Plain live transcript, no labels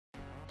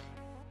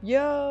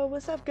Yo,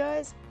 what's up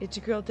guys? It's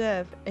your girl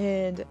Dev,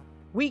 and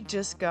we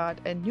just got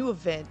a new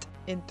event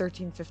in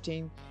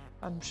 1315.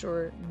 I'm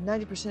sure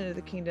 90% of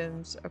the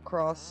kingdoms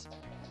across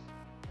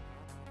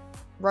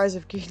Rise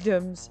of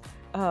Kingdoms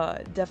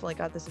definitely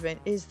got this event.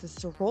 Is the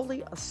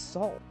Ceroli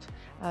Assault.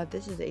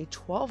 This is a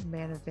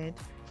 12-man event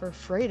for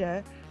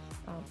Frida.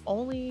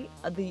 Only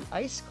the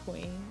Ice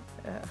Queen.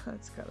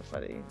 That's kind of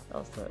funny.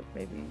 Also,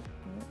 maybe.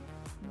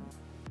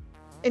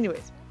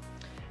 Anyways,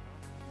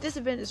 this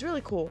event is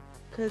really cool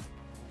because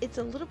it's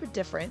a little bit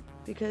different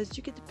because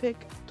you get to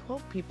pick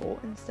 12 people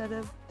instead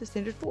of the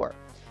standard 4.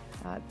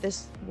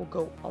 This will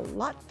go a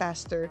lot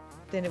faster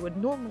than it would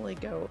normally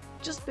go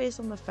just based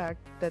on the fact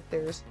that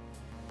there's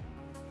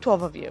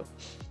 12 of you.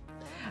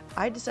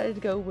 I decided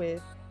to go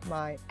with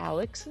my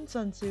Alex and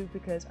Sun Tzu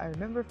because I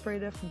remember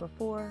Frida from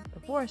before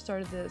I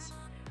started this.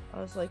 I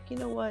was like, you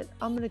know what,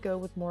 I'm gonna go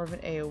with more of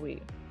an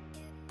AoE.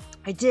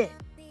 I did.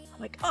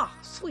 I'm like, oh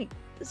sweet,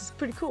 this is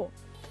pretty cool.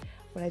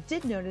 What I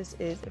did notice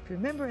is, if you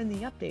remember in the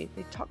update,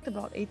 they talked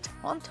about a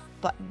taunt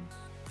button.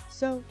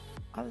 So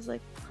I was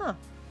like, huh,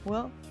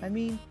 well, I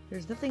mean,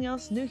 there's nothing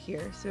else new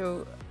here.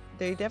 So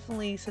they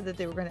definitely said that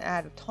they were going to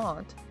add a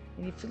taunt.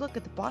 And if you look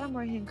at the bottom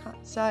right hand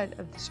side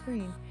of the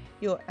screen,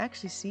 you'll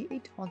actually see a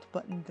taunt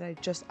button that I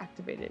just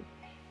activated.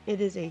 It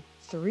is a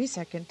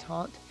 3-second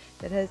taunt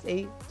that has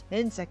a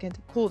 10-second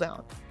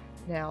cooldown.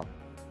 Now,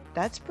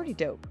 that's pretty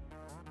dope.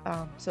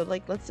 So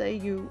like, let's say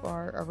you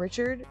are a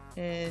Richard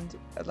and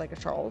like a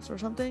Charles or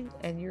something,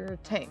 and you're a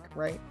tank,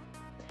 right?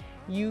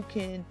 You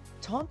can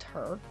taunt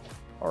her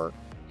or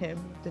him,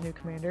 the new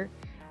commander,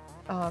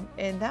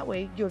 and that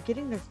way you're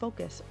getting their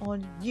focus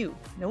on you,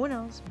 no one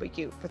else but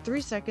you. For 3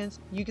 seconds,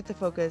 you get the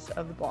focus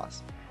of the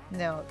boss.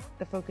 Now,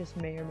 the focus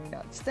may or may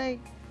not stay.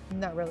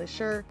 I'm not really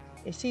sure.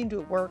 It seemed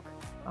to work.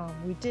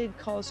 We did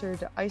cause her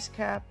to ice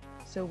cap,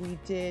 so we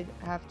did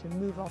have to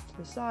move off to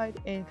the side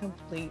and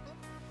complete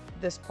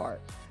this part.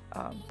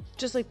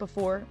 Just like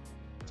before.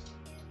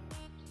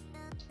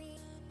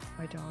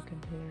 My dog in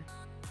here.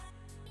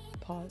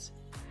 Pause.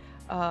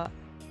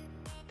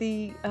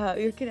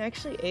 You can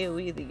actually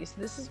AoE these.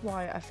 This is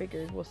why I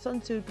figured, well,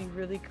 Sun Tzu would be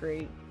really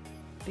great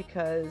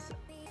because,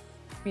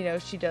 you know,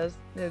 she does,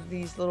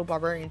 these little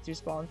barbarians do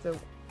spawn, so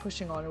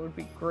pushing on it would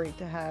be great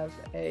to have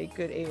a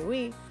good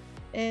AoE.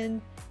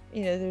 And,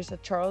 you know, there's a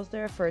Charles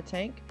there for a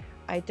tank.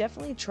 I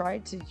definitely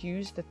tried to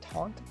use the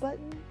taunt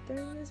button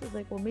during this. It's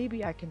like, well,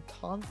 maybe I can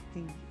taunt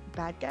the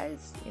bad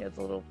guys, you know,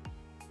 the little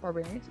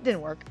barbarians. It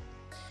didn't work.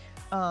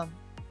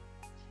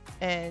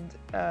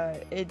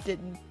 It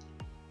didn't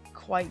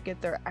quite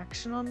get their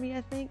action on me,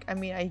 I think. I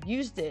mean, I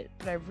used it,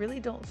 but I really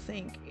don't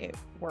think it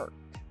worked.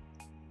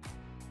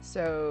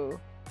 So,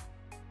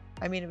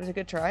 I mean, it was a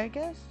good try, I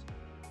guess.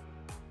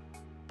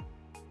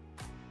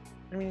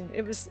 I mean,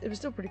 it was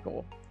still pretty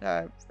cool.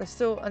 I'm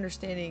still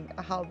understanding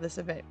how this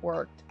event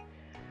worked.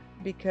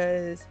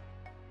 Because,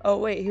 oh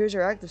wait, here's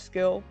your active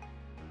skill.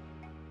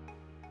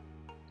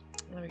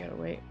 Now we gotta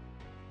wait.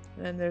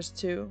 And then there's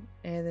 2,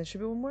 and there should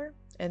be 1 more,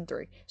 and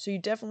 3. So you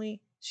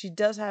definitely, she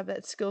does have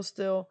that skill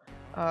still.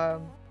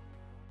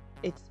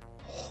 It's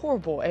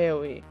horrible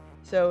AoE.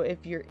 So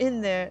if you're in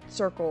that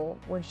circle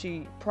when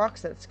she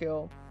procs that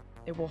skill,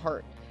 it will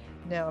hurt.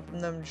 Now, if I'm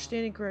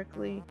understanding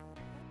correctly,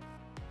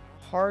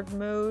 hard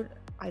mode,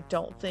 I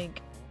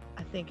think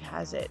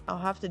has it. I'll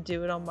have to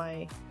do it on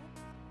my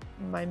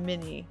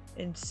mini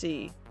and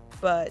see,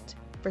 but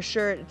for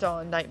sure it's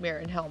on nightmare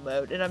and hell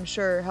mode, and I'm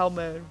sure hell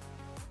mode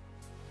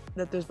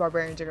that those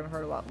barbarians are going to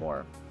hurt a lot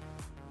more.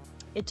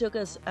 It took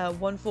us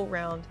 1 full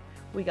round.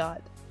 We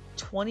got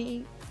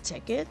 20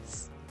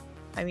 tickets.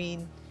 I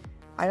mean,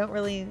 I didn't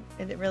really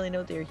know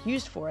what they were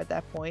used for at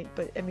that point,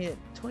 but I mean,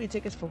 20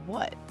 tickets for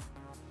what?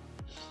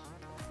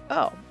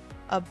 Oh,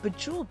 a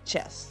bejeweled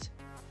chest.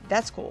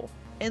 That's cool.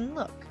 And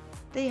look,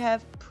 they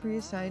have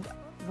pre-assigned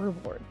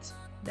rewards.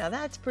 Now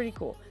that's pretty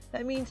cool.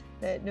 That means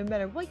that no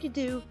matter what you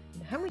do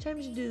and how many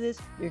times you do this,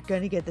 you're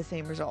gonna get the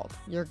same result.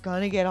 You're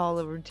gonna get all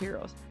the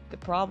materials. The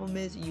problem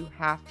is you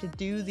have to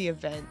do the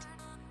event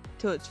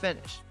till it's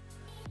finished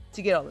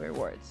to get all the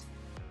rewards.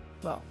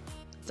 Well,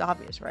 it's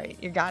obvious, right?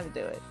 You gotta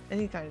do it.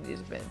 Any kind of these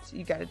events,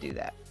 you gotta do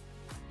that.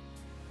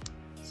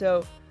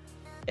 So,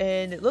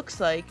 and it looks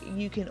like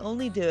you can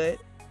only do it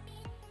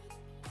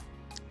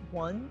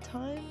 1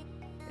 time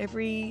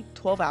every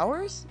 12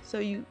 hours. So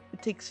it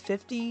takes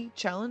 50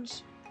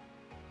 challenge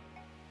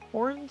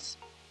horns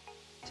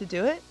to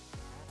do it.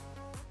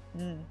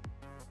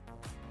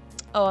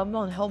 Oh, I'm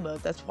on hell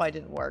mode, that's why it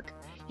didn't work.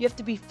 You have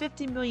to be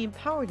 50 million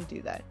power to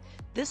do that.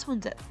 This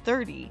one's at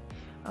 30.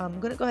 I'm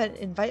gonna go ahead and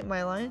invite my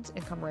alliance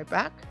and come right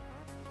back.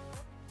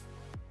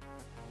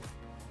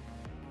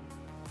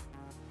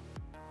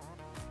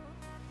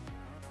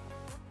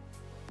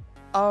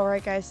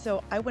 Alright guys,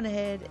 so I went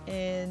ahead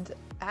and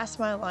asked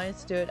my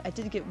alliance to do it. I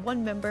did get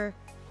 1 member.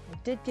 I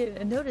did get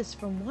a notice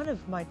from one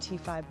of my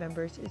T5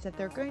 members is that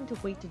they're going to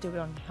wait to do it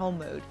on hell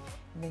mode,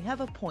 and they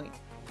have a point.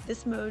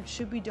 This mode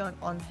should be done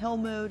on hell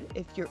mode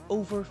if you're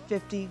over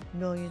 50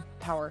 million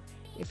power.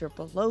 If you're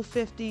below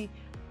 50,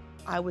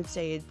 I would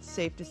say it's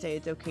safe to say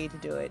it's okay to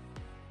do it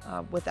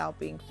without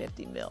being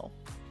 50 mil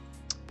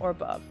or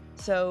above.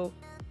 So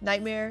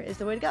Nightmare is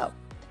the way to go.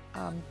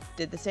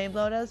 Did the same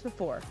load as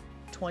before.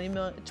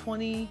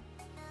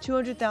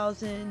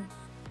 200,000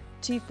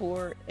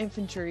 T4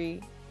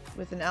 infantry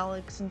with an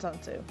Alex and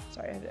Sansu.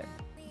 Sorry, I had to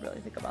really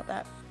think about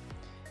that.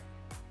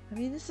 I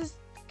mean, this is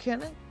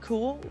kind of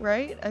cool,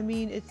 right? I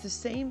mean, it's the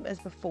same as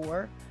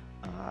before.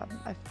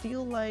 I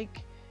feel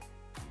like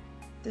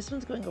this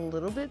one's going a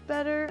little bit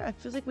better. I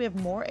feel like we have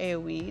more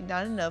AoE,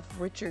 not enough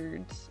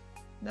Richards,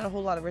 not a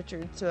whole lot of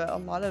Richards, so a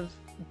lot of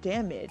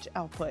damage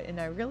output. And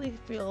I really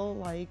feel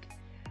like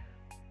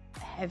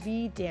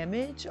heavy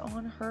damage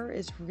on her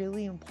is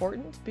really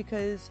important,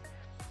 because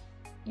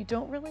you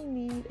don't really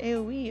need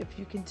AoE if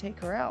you can take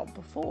her out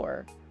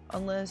before,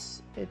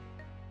 unless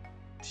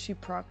she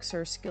procs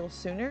her skill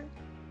sooner.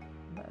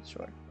 I'm not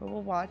sure, but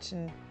we'll watch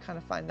and kind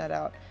of find that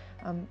out.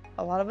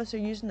 A lot of us are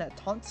using that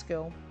taunt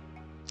skill.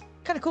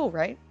 Kind of cool,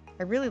 right?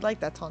 I really like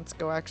that taunt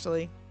skill,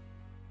 actually.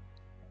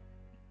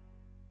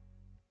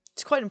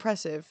 It's quite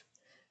impressive.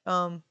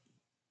 I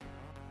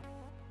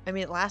mean,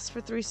 it lasts for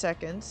 3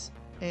 seconds,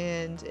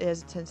 and it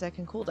has a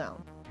 10-second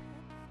cooldown.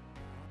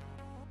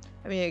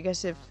 I mean, I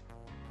guess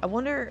I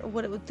wonder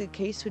what the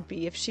case would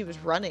be if she was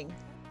running.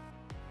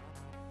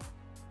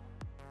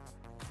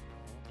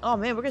 Oh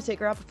man, we're gonna take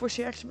her out before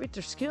she activates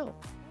her skill.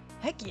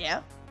 Heck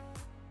yeah!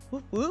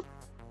 Whoop whoop!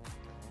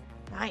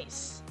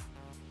 Nice!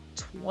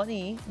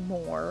 20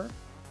 more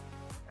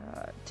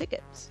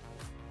tickets.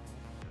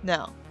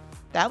 Now,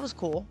 that was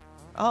cool.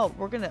 Oh,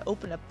 we're gonna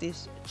open up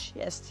this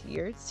chest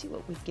here to see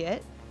what we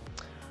get.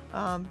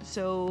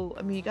 So,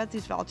 I mean, you got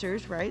these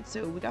vouchers, right?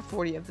 So we got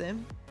 40 of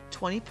them,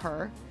 20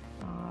 per.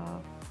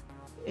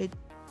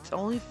 It's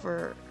only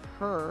for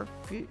her,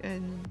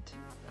 and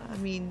I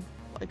mean,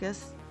 I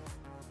guess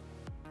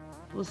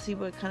we'll see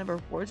what kind of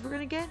rewards we're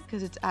gonna get,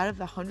 because it's out of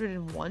the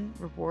 101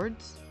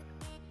 rewards.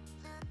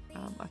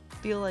 I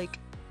feel like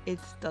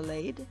it's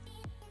delayed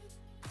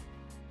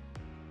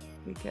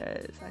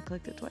because I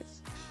clicked it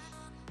twice.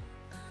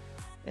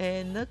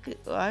 And look,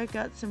 I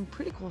got some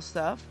pretty cool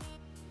stuff.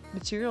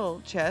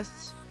 Material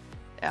chests.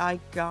 I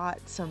got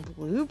some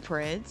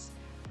blueprints,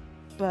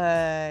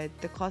 but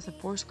the Class of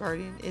Force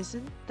Guardian,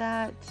 isn't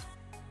that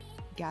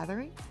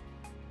gathering?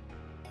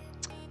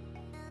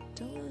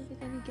 Don't really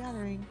think any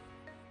gathering.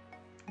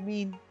 I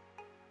mean,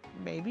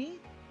 maybe?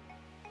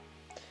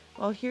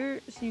 Well,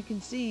 here, so you can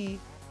see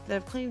that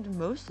I've claimed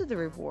most of the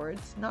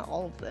rewards, not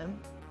all of them.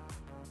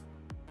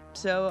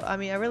 So, I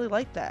mean, I really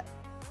like that.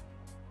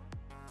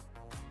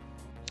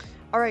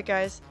 Alright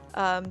guys,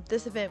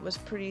 this event was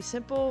pretty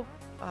simple.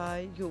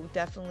 You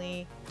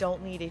definitely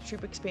don't need a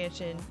troop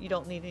expansion. You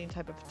don't need any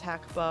type of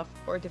attack buff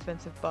or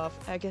defensive buff.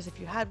 I guess if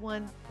you had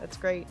one, that's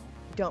great.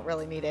 You don't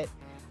really need it.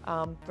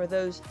 For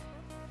those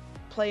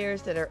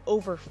players that are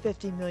over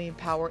 50 million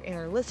power and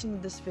are listening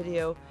to this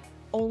video,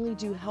 only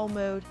do hell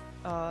mode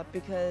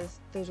because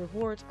those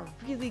rewards are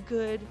really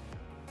good.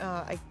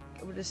 I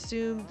would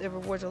assume the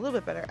rewards are a little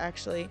bit better,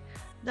 actually.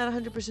 Not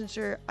 100%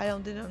 sure. I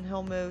don't do it on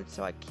hell mode,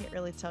 so I can't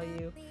really tell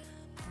you.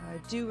 I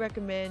do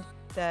recommend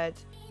that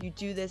you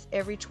do this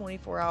every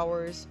 24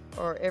 hours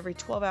or every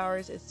 12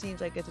 hours. It seems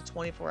like it's a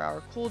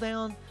 24-hour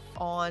cooldown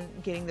on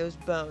getting those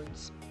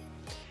bones.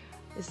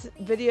 This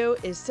video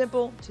is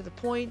simple, to the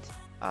point.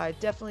 I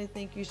definitely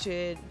think you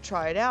should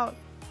try it out,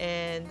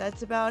 and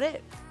that's about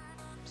it.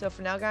 So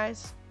for now,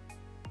 guys,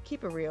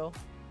 keep it real.